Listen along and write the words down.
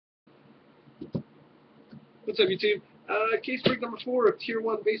What's up, YouTube? Case break number 4 of Tier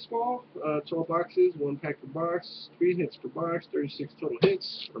 1 baseball. 12 boxes, 1 pack per box, 3 hits per box, 36 total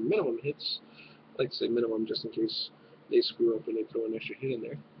hits, or minimum hits. I like to say minimum just in case they screw up and they throw an extra hit in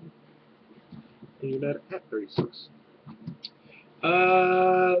there. And you're not at 36.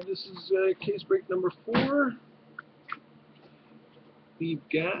 This is case break number 4. We've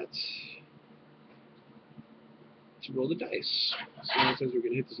got to roll the dice. So it says we're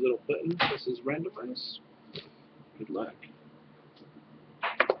going to hit this little button. This is randomize. Good luck.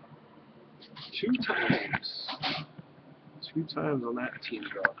 2 times. 2 times on that team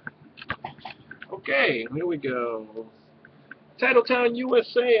draw. Okay, here we go. Titletown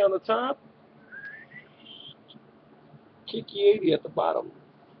USA on the top. Kiki 80 at the bottom.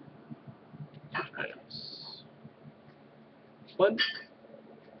 1,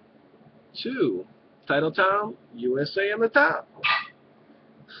 2. Titletown USA on the top.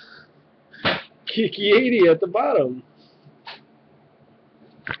 Kiki 80 at the bottom.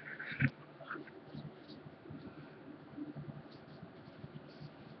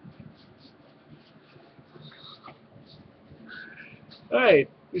 Alright,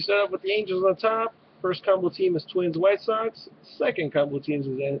 we start off with the Angels on top. First combo team is Twins White Sox. Second combo team is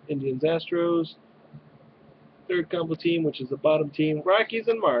Indians Astros. Third combo team, which is the bottom team, Rockies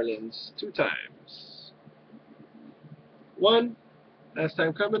and Marlins. 2 times. 1. Last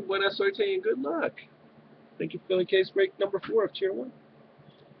time coming. Buena suerte and good luck. Thank you for filling case break number 4 of Tier 1.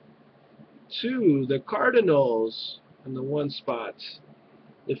 2. The Cardinals on the 1 spot.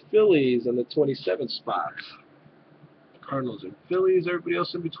 The Phillies on the 27th spot. Cardinals and Phillies, everybody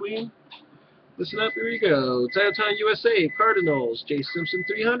else in between. Listen up, here we go. Titletown USA, Cardinals, J. Simpson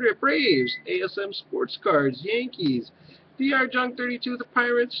 300, Braves, ASM Sports Cards, Yankees, DR Junk 32, the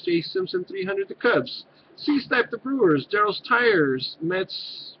Pirates, J. Simpson 300, the Cubs, C-Step, the Brewers, Daryl's Tires,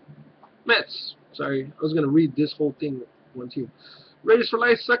 Mets, sorry, I was going to read this whole thing with one team. Raiders for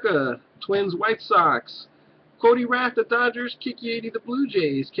Life, Sucker, Twins, White Sox, Cody Rath, the Dodgers, Kiki 80, the Blue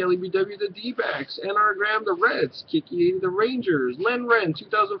Jays, Kelly BW, the D-backs, NR Graham, the Reds, Kiki 80, the Rangers, Len Wren,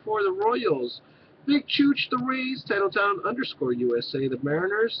 2004, the Royals, Big Chooch, the Rays, Titletown _ USA, the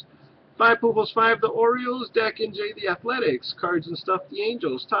Mariners, 5 Pupils 5, the Orioles, Dak and J, the Athletics, Cards and Stuff, the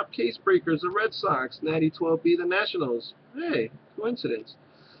Angels, Top Case Breakers, the Red Sox, Natty 12B, the Nationals. Hey, coincidence.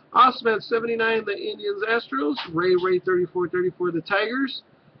 Osman 79, the Indians Astros, Ray 34, the Tigers,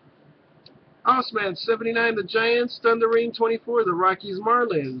 Osman 79, the Giants, Thunder Rain 24, the Rockies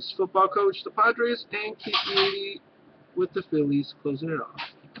Marlins, Football Coach, the Padres, and Kiki 80 with the Phillies, closing it off.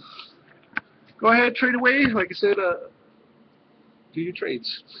 Go ahead, trade away. Like I said, do your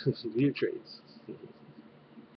trades. Do your trades.